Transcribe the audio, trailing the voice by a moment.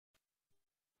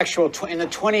in the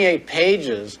 28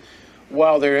 pages,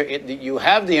 while you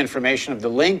have the information of the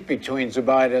link between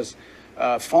Zubaidah's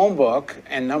phone book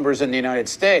and numbers in the United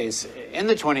States, in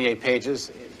the 28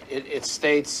 pages, it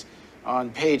states on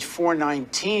page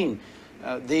 419,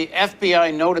 the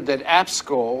FBI noted that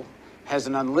AppSchool has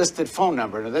an unlisted phone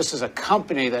number. Now, this is a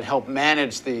company that helped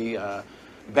manage the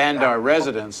Bandar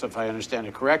residence, if I understand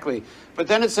it correctly. But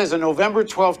then it says, a November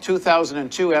 12,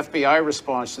 2002 FBI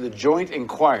response to the joint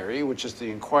inquiry, which is the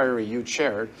inquiry you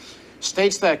chaired,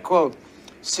 states that, quote,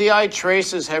 CI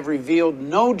traces have revealed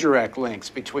no direct links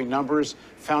between numbers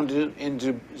found in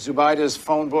Zubaidah's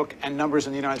phone book and numbers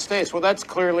in the United States. Well, that's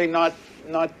clearly not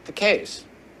the case.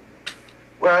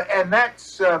 Well, and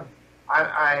that's,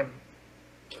 I'm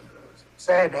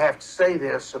sad to have to say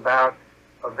this about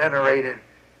a venerated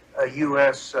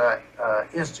U.S.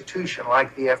 institution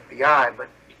like the FBI, but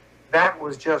that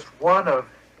was just one of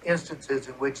instances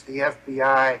in which the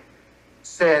FBI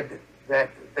said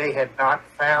that they had not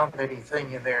found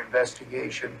anything in their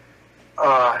investigation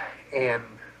and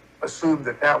assumed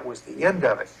that that was the end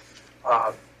of it.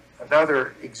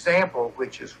 Another example,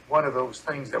 which is one of those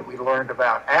things that we learned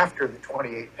about after the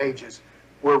 28 pages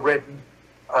were written,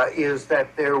 is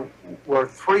that there were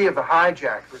 3 of the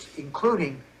hijackers,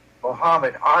 including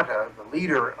Mohammed Atef, the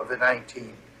leader of the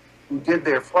 19, who did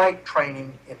their flight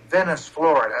training in Venice,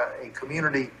 Florida, a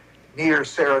community near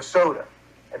Sarasota,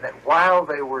 and that while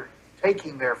they were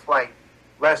taking their flight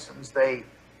lessons, they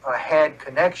had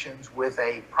connections with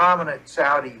a prominent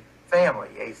Saudi family,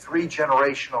 a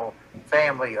 3-generational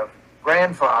family of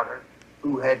grandfather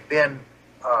who had been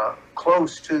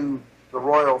close to the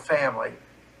royal family,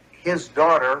 his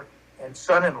daughter and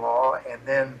son-in-law, and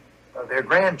then their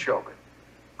grandchildren.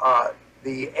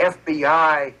 The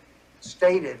FBI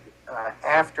stated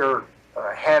after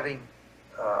having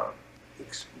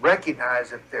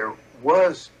recognized that there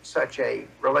was such a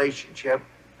relationship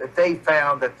that they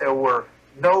found that there were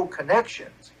no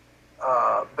connections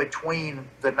between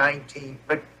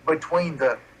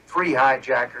the 3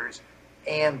 hijackers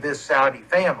and this Saudi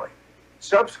family.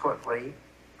 Subsequently,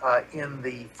 in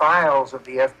the files of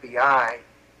the FBI,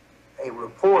 a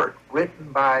report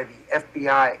written by the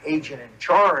FBI agent in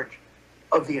charge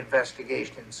of the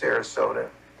investigation in Sarasota,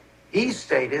 he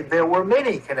stated there were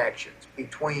many connections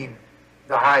between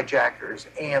the hijackers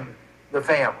and the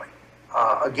family.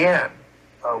 Again,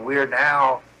 we're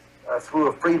now, through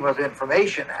a Freedom of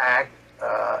Information Act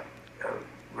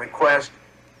request,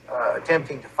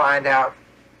 attempting to find out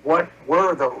what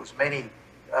were those many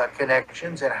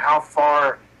connections and how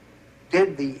far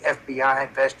did the FBI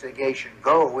investigation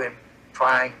go in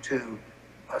trying to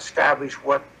establish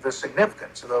what the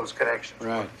significance of those connections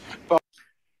were.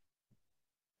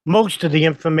 Most of the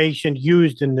information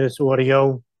used in this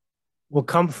audio will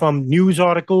come from news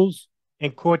articles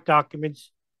and court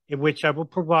documents, in which I will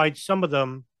provide some of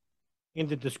them in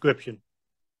the description.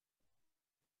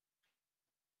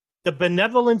 The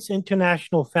Benevolence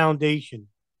International Foundation,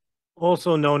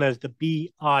 also known as the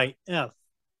BIF,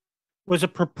 was a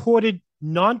purported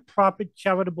non-profit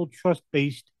charitable trust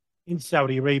based in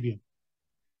Saudi Arabia.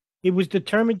 It was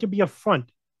determined to be a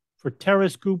front for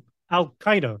terrorist group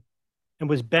Al-Qaeda and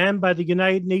was banned by the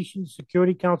United Nations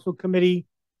Security Council Committee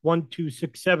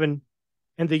 1267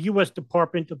 and the U.S.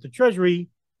 Department of the Treasury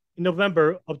in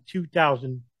November of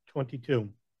 2022.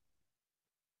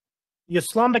 The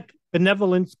Islamic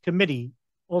Benevolence Committee,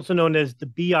 also known as the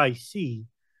BIC,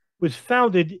 was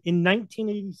founded in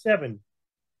 1987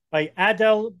 by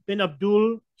Adel bin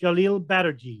Abdul Jalil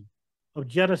Banerjee of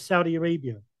Jeddah, Saudi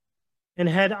Arabia, and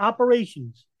had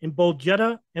operations in both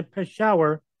Jeddah and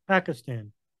Peshawar,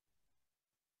 Pakistan.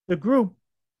 The group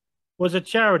was a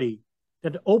charity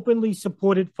that openly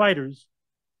supported fighters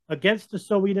against the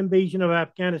Soviet invasion of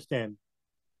Afghanistan,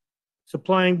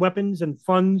 supplying weapons and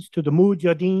funds to the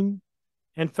Mujahideen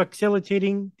and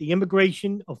facilitating the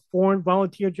immigration of foreign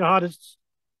volunteer jihadists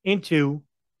into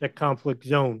the conflict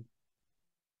zone.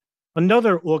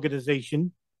 Another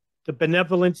organization, the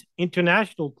Benevolence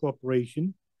International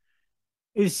Corporation,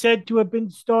 is said to have been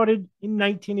started in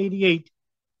 1988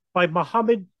 by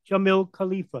Mohammed Jamal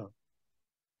Khalifa,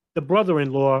 the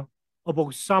brother-in-law of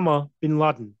Osama Bin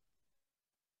Laden.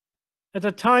 At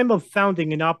the time of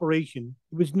founding and operation,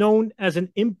 it was known as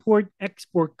an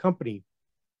import-export company.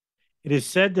 It is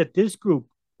said that this group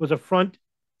was a front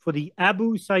for the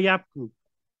Abu Sayyaf Group,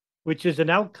 which is an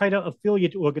Al-Qaeda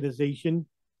affiliate organization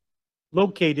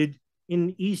located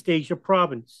in East Asia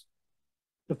province,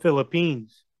 the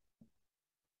Philippines.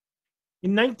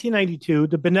 In 1992,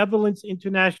 the Benevolence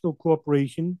International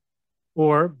Corporation,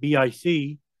 or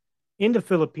BIC, in the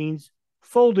Philippines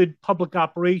folded public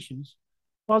operations,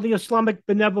 while the Islamic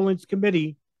Benevolence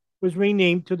Committee was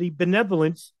renamed to the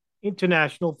Benevolence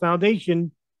International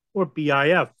Foundation, or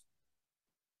BIF.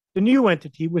 The new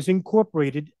entity was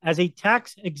incorporated as a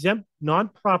tax-exempt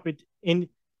nonprofit in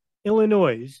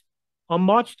Illinois on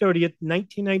March 30th,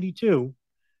 1992,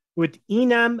 with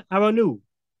Enaam Arnaout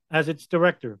as its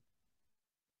director.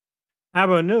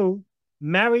 Arnaout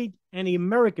married an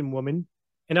American woman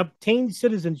and obtained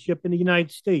citizenship in the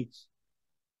United States.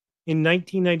 In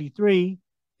 1993,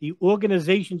 the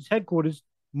organization's headquarters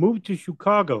moved to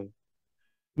Chicago.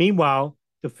 Meanwhile,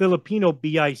 the Filipino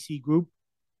BIC group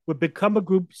would become a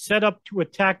group set up to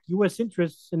attack U.S.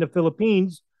 interests in the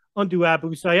Philippines under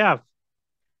Abu Sayyaf.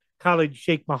 Khalid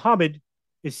Sheikh Mohammed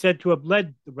is said to have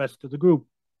led the rest of the group.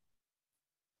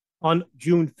 On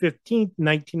June 15,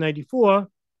 1994,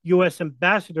 U.S.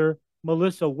 Ambassador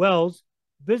Melissa Wells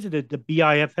visited the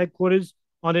BIF headquarters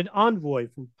on an envoy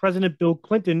from President Bill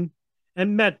Clinton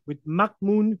and met with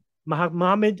Mahmoud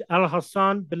Mohammed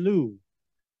al-Hassan Belou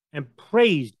and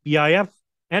praised BIF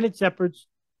and its efforts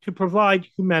to provide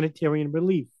humanitarian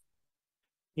relief.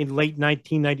 In late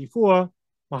 1994,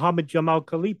 Mohammed Jamal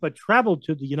Khalifa traveled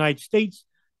to the United States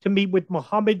to meet with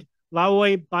Mohamed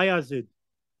Loay Bayazid,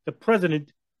 the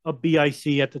president of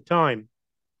BIC at the time.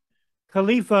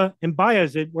 Khalifa and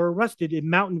Bayazid were arrested in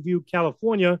Mountain View,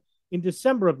 California in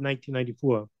December of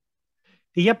 1994.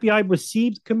 The FBI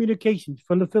received communications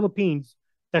from the Philippines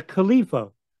that Khalifa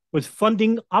was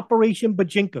funding Operation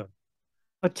Bojinka,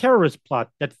 a terrorist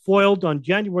plot that foiled on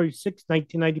January 6,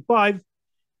 1995,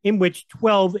 in which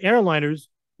 12 airliners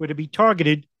were to be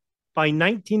targeted by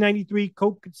 1993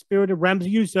 co-conspirator Ramzi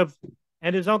Youssef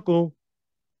and his uncle,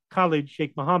 Khalid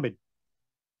Sheikh Mohammed.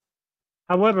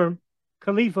 However,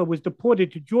 Khalifa was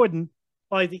deported to Jordan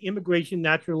by the Immigration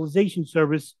Naturalization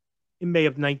Service in May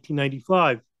of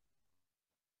 1995.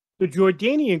 The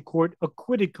Jordanian court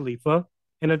acquitted Khalifa,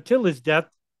 and until his death,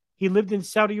 he lived in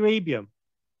Saudi Arabia.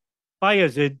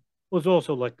 Bayazid was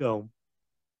also let go.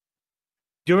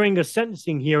 During a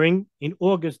sentencing hearing in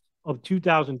August of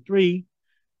 2003,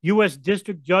 U.S.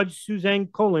 District Judge Suzanne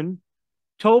Colin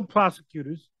told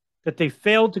prosecutors that they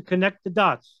failed to connect the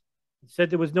dots and said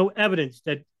there was no evidence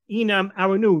that Enaam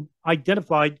Arnaout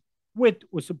identified with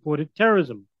or supported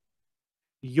terrorism.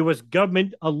 The U.S.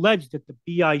 government alleged that the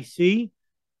BIC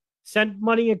sent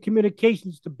money and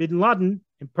communications to Bin Laden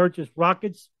and purchased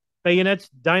rockets, bayonets,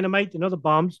 dynamite, and other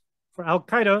bombs for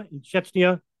Al-Qaeda in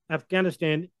Chechnya,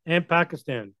 Afghanistan, and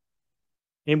Pakistan,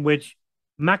 in which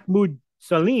Mahmoud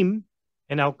Salim,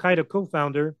 an Al-Qaeda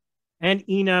co-founder, and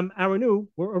Enaam Arnaout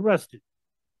were arrested.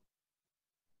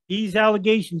 These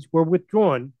allegations were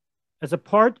withdrawn as a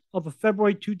part of a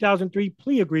February 2003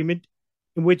 plea agreement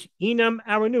in which Enaam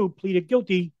Arnaout pleaded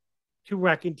guilty to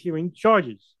racketeering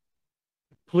charges.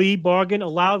 The plea bargain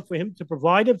allowed for him to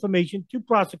provide information to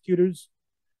prosecutors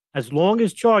as long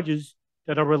as charges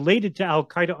that are related to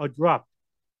Al-Qaeda are dropped.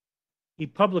 He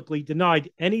publicly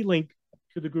denied any link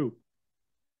to the group.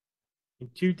 In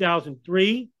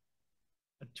 2003,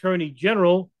 Attorney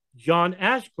General John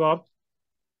Ashcroft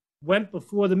went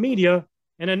before the media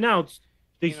and announced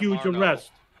the huge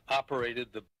arrest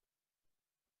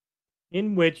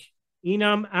in which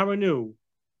Enaam Arnaout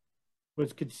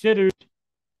was considered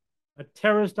a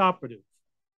terrorist operative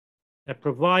that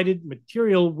provided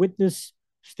material witness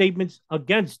statements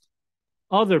against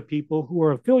other people who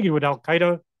were affiliated with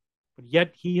Al-Qaeda, but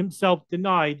yet he himself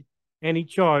denied any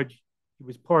charge he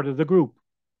was part of the group.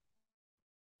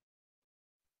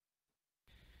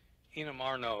 Enaam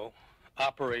Arnaout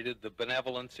operated the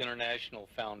Benevolence International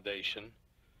Foundation,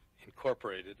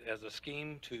 Incorporated, as a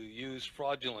scheme to use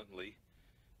fraudulently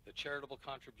the charitable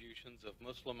contributions of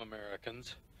Muslim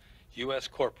Americans, U.S.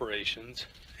 corporations,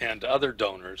 and other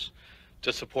donors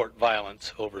to support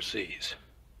violence overseas.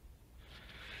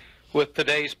 With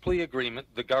today's plea agreement,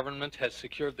 the government has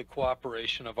secured the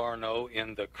cooperation of Arnaout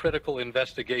in the critical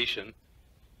investigation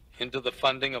into the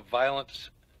funding of violence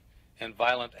and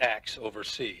violent acts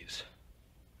overseas.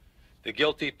 The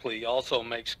guilty plea also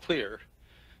makes clear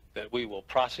that we will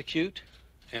prosecute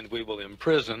and we will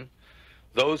imprison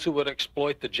those who would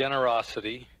exploit the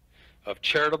generosity of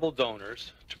charitable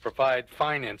donors to provide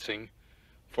financing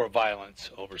for violence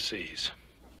overseas.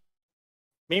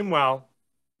 Meanwhile,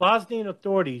 Bosnian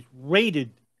authorities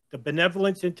raided the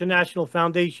Benevolence International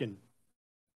Foundation.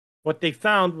 What they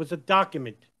found was a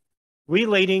document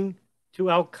relating to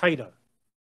Al-Qaeda.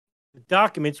 The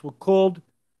documents were called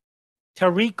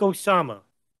Tariq Osama.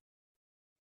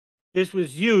 This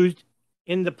was used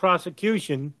in the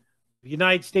prosecution of the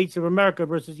United States of America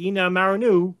versus Enaam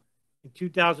Arnaout in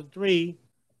 2003,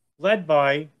 led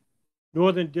by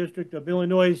Northern District of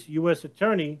Illinois U.S.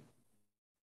 Attorney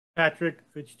Patrick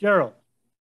Fitzgerald.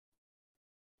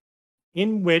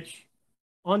 in which,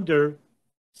 under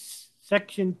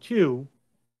Section 2,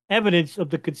 evidence of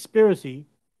the conspiracy,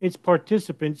 its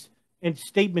participants, and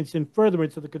statements in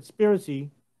furtherance of the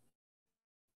conspiracy.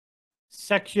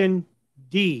 Section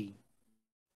D,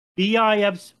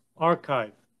 BIF's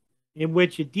archive, in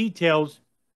which it details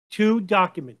two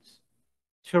documents,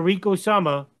 Tariq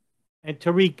Osama and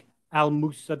Tariq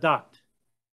al-Musadat.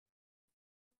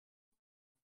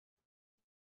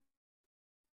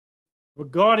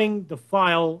 Regarding the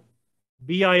file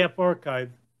BIF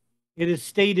archive, it is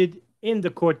stated in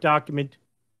the court document,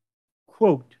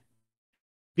 quote,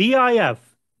 BIF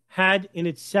had in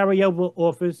its Sarajevo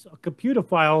office a computer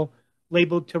file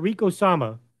labeled Tariq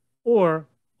Osama, or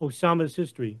Osama's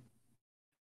History.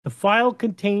 The file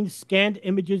contains scanned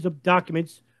images of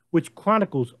documents which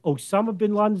chronicles Osama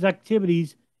bin Laden's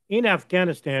activities in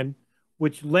Afghanistan,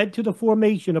 which led to the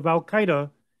formation of Al-Qaeda,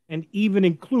 and even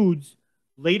includes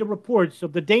later reports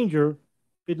of the danger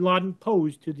bin Laden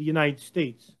posed to the United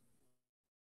States.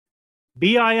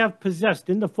 BIF possessed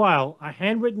in the file a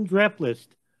handwritten draft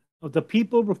list of the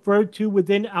people referred to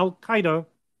within Al-Qaeda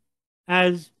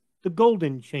as the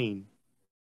Golden Chain,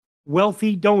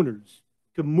 wealthy donors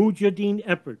to Mujahideen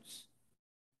efforts.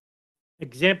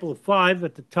 Example 5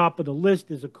 at the top of the list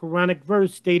is a Quranic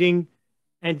verse stating,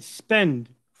 and spend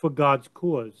for God's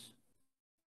cause.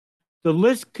 The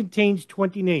list contains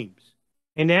 20 names,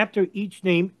 and after each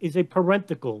name is a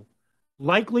parenthetical,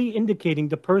 likely indicating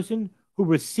the person who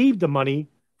received the money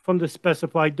from the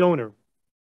specified donor.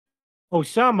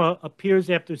 Osama appears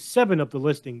after 7 of the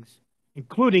listings,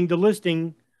 including the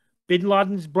listing Bin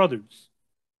Laden's brothers.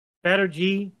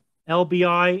 Banerjee,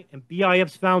 LBI, and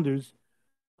BIF's founders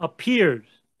appears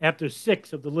after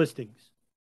 6 of the listings.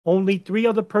 Only 3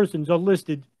 other persons are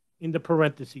listed in the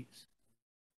parentheses.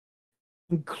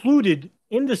 Included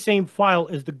in the same file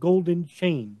as the Golden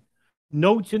Chain,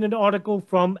 notes in an article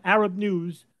from Arab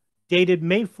News dated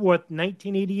May 4th,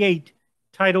 1988,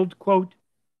 titled, quote,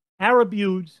 Arab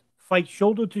youths fight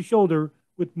shoulder to shoulder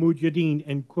with Mujahideen,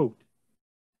 end quote.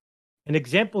 In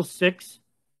example 6,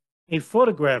 a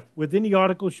photograph within the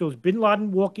article shows bin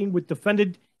Laden walking with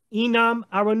defendant Enaam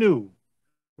Arnaout,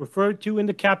 referred to in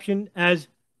the caption as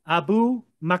Abu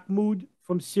Mahmoud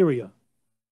from Syria.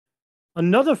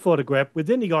 Another photograph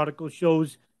within the article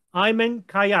shows Ayman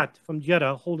Kayat from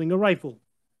Jeddah holding a rifle.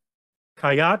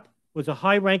 Kayat was a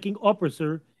high-ranking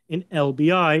officer in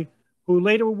LBI who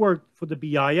later worked for the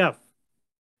BIF.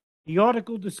 The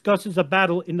article discusses a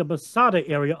battle in the Masada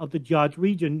area of the Jaj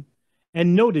region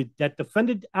and noted that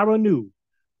defendant Arnaout,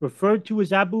 referred to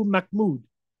as Abu Mahmoud,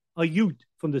 a youth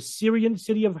from the Syrian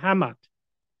city of Hamat.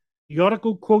 The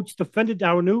article quotes defendant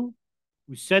Arnaout,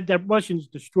 who said that Russians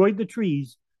destroyed the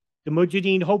trees the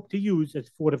Mujahideen hoped to use as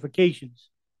fortifications.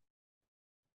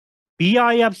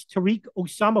 BIF's Tariq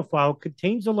Osama file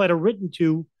contains a letter written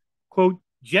to, quote,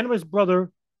 generous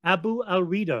brother Abu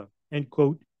al-Rida, end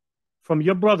quote, from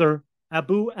your brother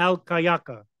Abu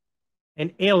al-Kayaka,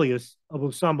 an alias of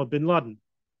Osama bin Laden.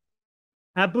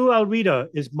 Abu al-Rida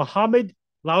is Mohamed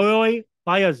Loay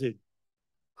Bayazid,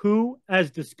 who,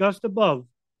 as discussed above,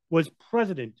 was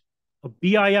president of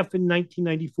BIF in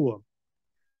 1994.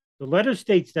 The letter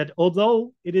states that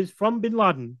although it is from bin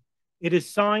Laden, it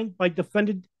is signed by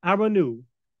defendant Arnaout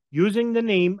using the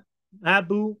name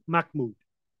Abu Mahmoud.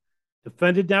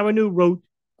 Defendant Arnaout wrote,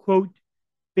 quote,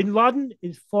 bin Laden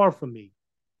is far from me,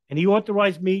 and he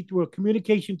authorized me through a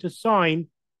communication to sign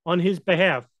on his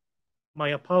behalf my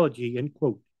apology, end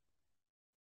quote.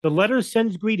 The letter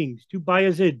sends greetings to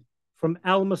Bayazid from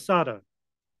Al-Masada,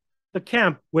 the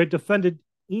camp where defendant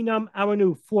Enaam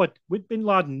Arnaout fought with bin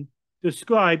Laden,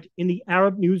 described in the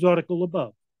Arab News article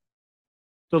above.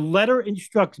 The letter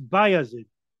instructs Bayazid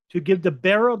to give the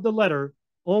bearer of the letter,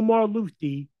 Omar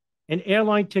Lufti, an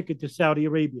airline ticket to Saudi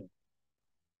Arabia.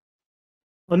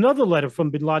 Another letter from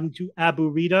bin Laden to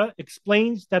Abu Rida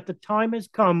explains that the time has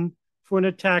come for an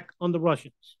attack on the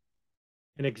Russians.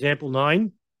 In example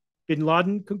 9, bin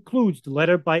Laden concludes the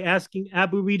letter by asking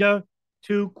Abu Rida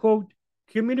to, quote,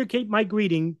 communicate my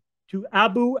greeting to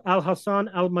Abu al-Hassan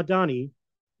al-Madani,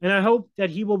 and I hope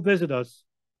that he will visit us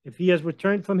if he has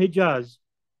returned from Hijaz.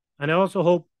 And I also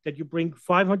hope that you bring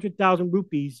 500,000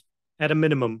 rupees at a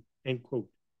minimum, end quote.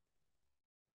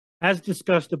 As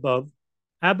discussed above,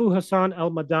 Abu Hassan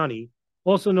al-Madani,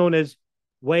 also known as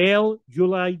Wael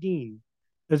Julaideen,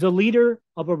 is a leader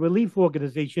of a relief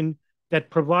organization that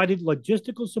provided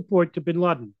logistical support to bin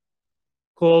Laden,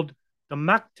 called the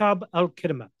Maktab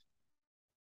al-Khidmat.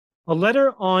 A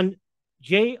letter on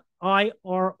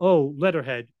JIRO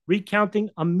letterhead recounting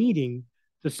a meeting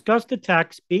discussed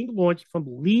attacks being launched from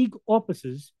League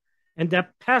offices and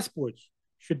that passports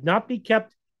should not be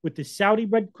kept with the Saudi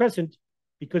Red Crescent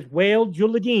because Wael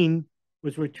Juladeen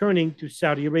was returning to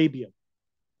Saudi Arabia.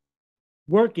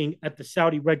 Working at the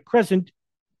Saudi Red Crescent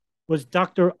was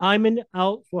Dr. Ayman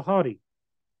al-Zawahiri.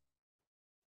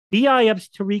 BIF's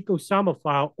Tariq Osama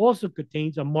file also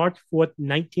contains a March 4th,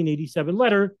 1987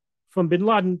 letter from bin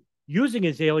Laden using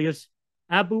his alias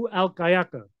Abu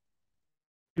al-Qaeda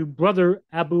to brother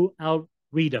Abu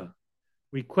al-Rida,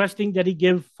 requesting that he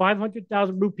give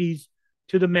 500,000 rupees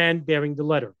to the man bearing the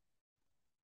letter.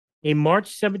 A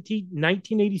March 17,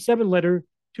 1987 letter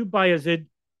to Bayazid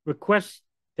requests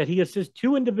that he assist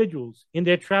two individuals in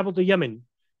their travel to Yemen,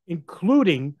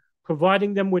 including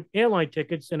providing them with airline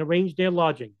tickets and arrange their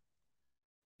lodging.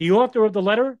 The author of the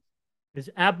letter is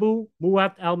Abu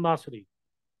Muat al-Masri,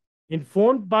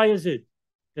 informed Bayazid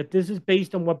that this is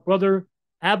based on what brother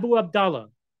Abu Abdallah,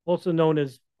 also known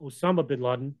as Osama bin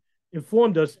Laden,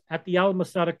 informed us at the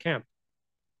al-Masada camp.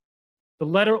 The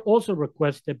letter also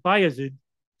requests that Bayazid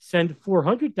send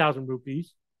 400,000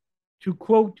 rupees to,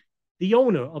 quote, the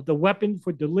owner of the weapon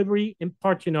for delivery in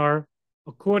Parchinar,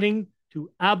 according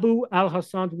to Abu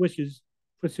al-Hassan's wishes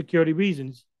for security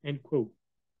reasons, end quote.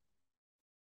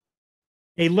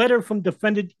 A letter from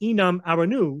defendant Enaam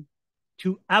Arnaout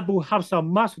to Abu Hafs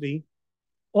al-Masri,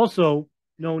 also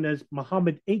known as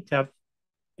Mohammed Atef,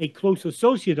 a close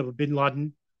associate of bin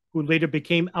Laden, who later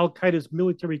became al-Qaeda's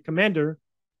military commander,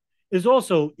 is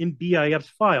also in BIF's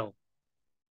file.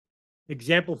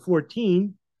 Example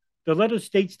 14, the letter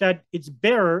states that its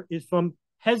bearer is from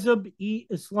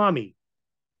Hezb-e-Islami,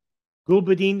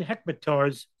 Gulbuddin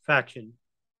Hekmatar's faction,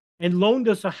 and loaned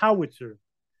us a howitzer,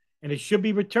 and it should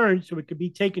be returned so it could be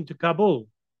taken to Kabul.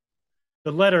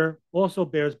 The letter also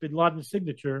bears bin Laden's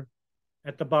signature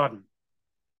at the bottom.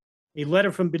 A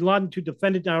letter from bin Laden to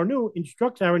defendant Arnaout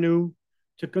instructs Arnaout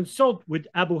to consult with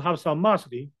Abu Hafs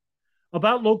al-Masri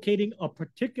about locating a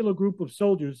particular group of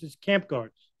soldiers as camp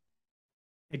guards.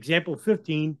 Example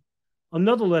 15,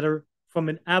 another letter from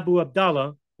an Abu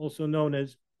Abdallah, also known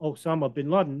as Osama bin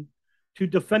Laden, to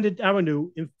defendant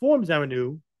Arnaout informs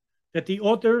Arnaout that the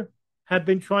author had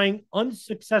been trying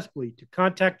unsuccessfully to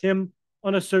contact him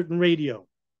on a certain radio.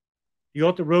 The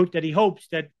author wrote that he hopes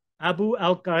that Abu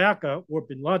al-Qaeda, or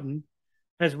bin Laden,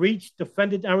 has reached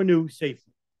defendant Arnaout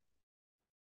safely.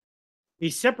 A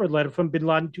separate letter from bin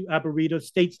Laden to Abu Rida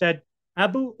states that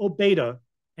Abu Ubaidah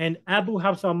and Abu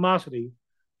Hafs al-Masri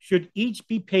should each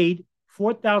be paid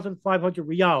 4,500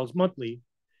 riyals monthly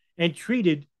and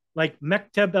treated like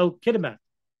Mekteb al-Khidmat,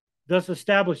 thus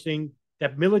establishing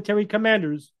that military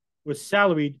commanders were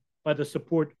salaried by the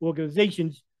support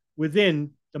organizations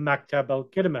within the Mekteb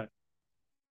al-Khidmat.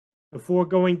 The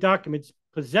foregoing documents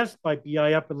possessed by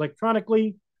BIF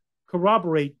electronically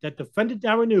corroborate that defendant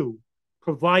Arnaout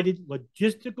provided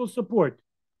logistical support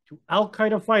to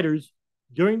al-Qaeda fighters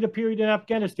during the period in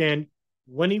Afghanistan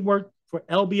when he worked for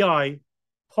LBI,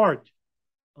 part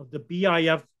of the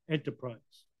BIF enterprise.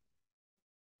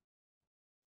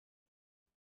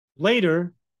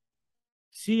 Later,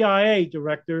 CIA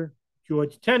Director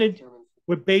George Tenet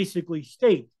would basically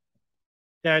state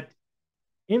that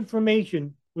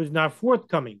information was not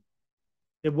forthcoming.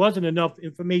 There wasn't enough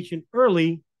information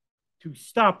early to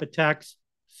stop attacks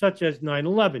such as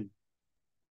 9/11.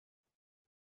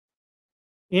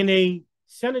 In a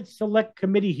Senate Select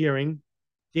Committee hearing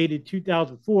dated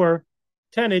 2004,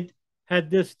 Tenet had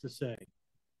this to say.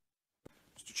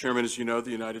 Mr. Chairman, as you know,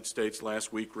 the United States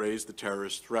last week raised the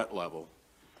terrorist threat level.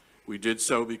 We did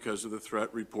so because of the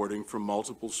threat reporting from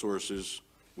multiple sources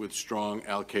with strong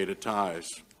al-Qaeda ties.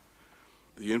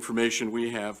 The information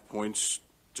we have points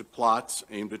to plots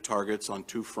aimed at targets on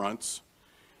two fronts,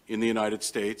 in the United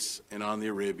States and on the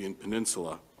Arabian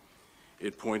Peninsula.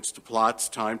 It points to plots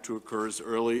timed to occur as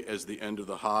early as the end of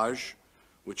the Hajj,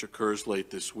 which occurs late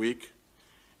this week,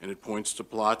 and it points to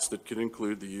plots that could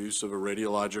include the use of a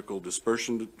radiological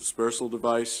dispersal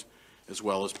device, as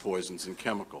well as poisons and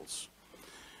chemicals.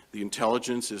 The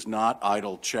intelligence is not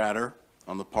idle chatter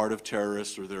on the part of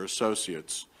terrorists or their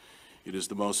associates. It is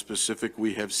the most specific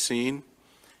we have seen,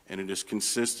 and it is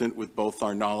consistent with both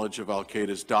our knowledge of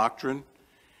al-Qaeda's doctrine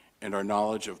and our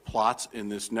knowledge of plots in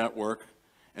this network,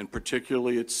 and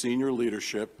particularly its senior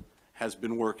leadership, has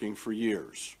been working for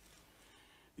years.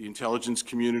 The intelligence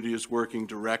community is working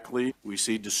directly. We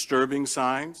see disturbing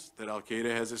signs that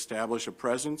al-Qaeda has established a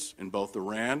presence in both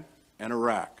Iran and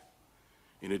Iraq.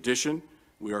 In addition,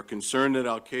 we are concerned that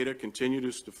al-Qaeda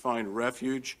continues to find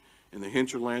refuge in the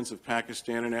hinterlands of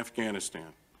Pakistan and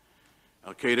Afghanistan.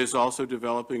 Al-Qaeda is also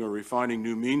developing or refining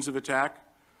new means of attack,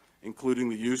 including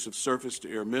the use of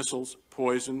surface-to-air missiles,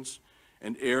 poisons,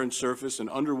 and air and surface and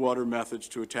underwater methods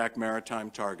to attack maritime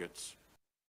targets.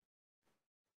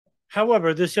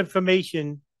 However, this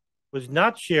information was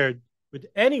not shared with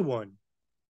anyone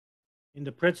in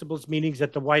the principals' meetings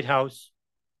at the White House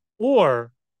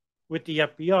or with the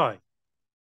FBI.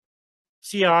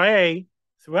 CIA,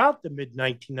 throughout the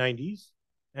mid-1990s,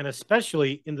 and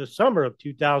especially in the summer of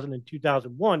 2000 and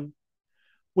 2001,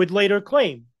 would later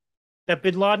claim that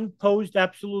bin Laden posed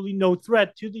absolutely no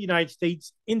threat to the United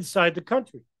States inside the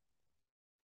country.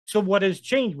 So what has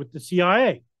changed with the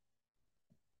CIA?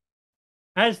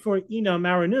 As for Enaam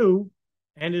Arnaout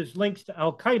and his links to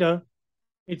Al-Qaeda,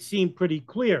 it seemed pretty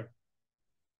clear.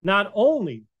 Not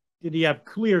only did he have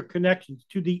clear connections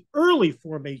to the early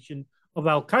formation of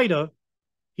Al-Qaeda,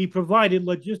 he provided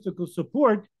logistical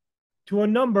support to a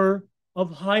number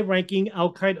of high-ranking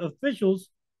Al-Qaeda officials,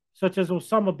 such as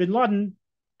Osama Bin Laden,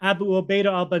 Abu Ubaidah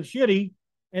al-Banshiri,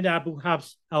 and Abu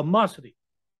Hafs al-Masri.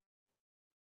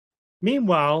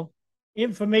 Meanwhile,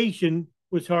 information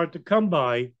was hard to come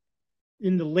by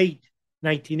in the late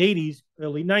 1980s,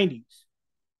 early 90s.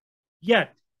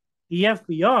 Yet, the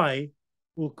FBI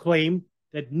will claim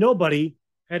that nobody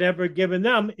had ever given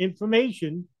them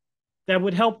information that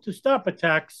would help to stop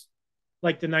attacks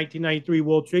like the 1993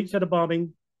 World Trade Center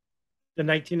bombing, the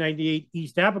 1998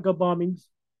 East Africa bombings,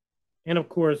 and of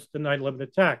course, the 9/11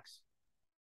 attacks.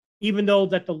 Even though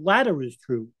that the latter is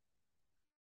true,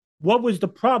 what was the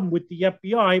problem with the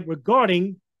FBI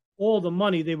regarding all the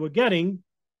money they were getting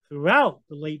throughout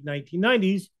the late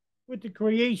 1990s with the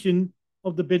creation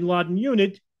of the Bin Laden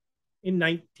unit in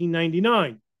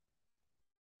 1999?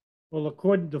 Well,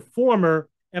 according to former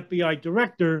FBI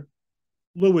Director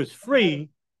Louis Freeh,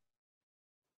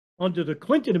 under the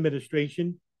Clinton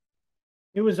administration,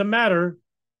 it was a matter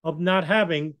of not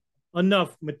having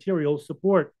enough material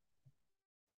support.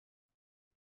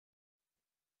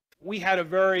 We had a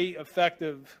very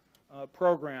effective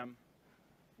program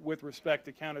with respect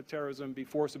to counterterrorism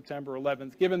before September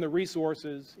 11th, given the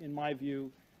resources, in my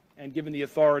view, and given the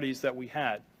authorities that we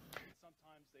had.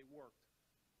 Sometimes they worked.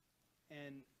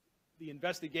 And the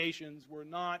investigations were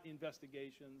not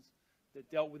investigations that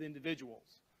dealt with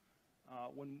individuals.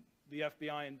 When the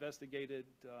FBI investigated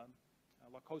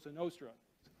La Cosa Nostra,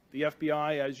 the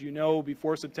FBI, as you know,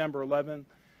 before September 11th,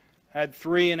 had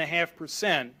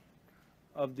 3.5%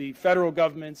 of the federal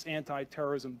government's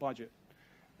anti-terrorism budget.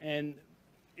 And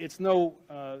it's no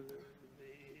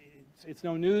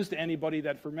news to anybody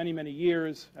that for many, many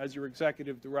years, as your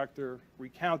executive director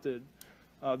recounted,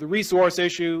 the resource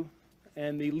issue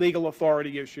and the legal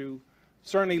authority issue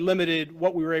certainly limited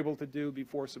what we were able to do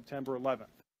before September 11th.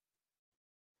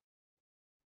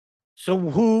 So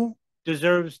who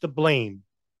deserves the blame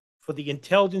for the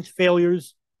intelligence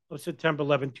failures of September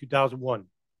 11, 2001?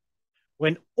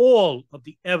 When all of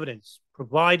the evidence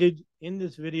provided in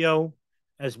this video,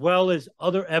 as well as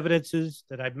other evidences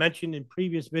that I've mentioned in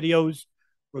previous videos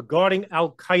regarding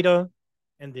Al-Qaeda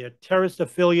and their terrorist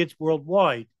affiliates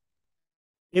worldwide,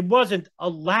 it wasn't a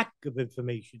lack of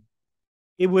information.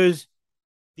 It was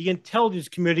the intelligence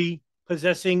community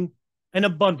possessing an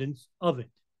abundance of it.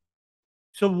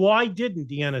 So why didn't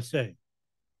the NSA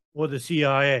or the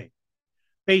CIA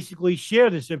basically share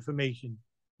this information,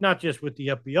 not just with the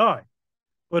FBI,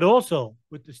 but also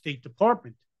with the State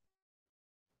Department?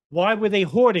 Why were they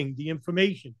hoarding the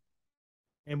information?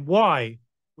 And why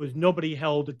was nobody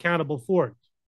held accountable for it?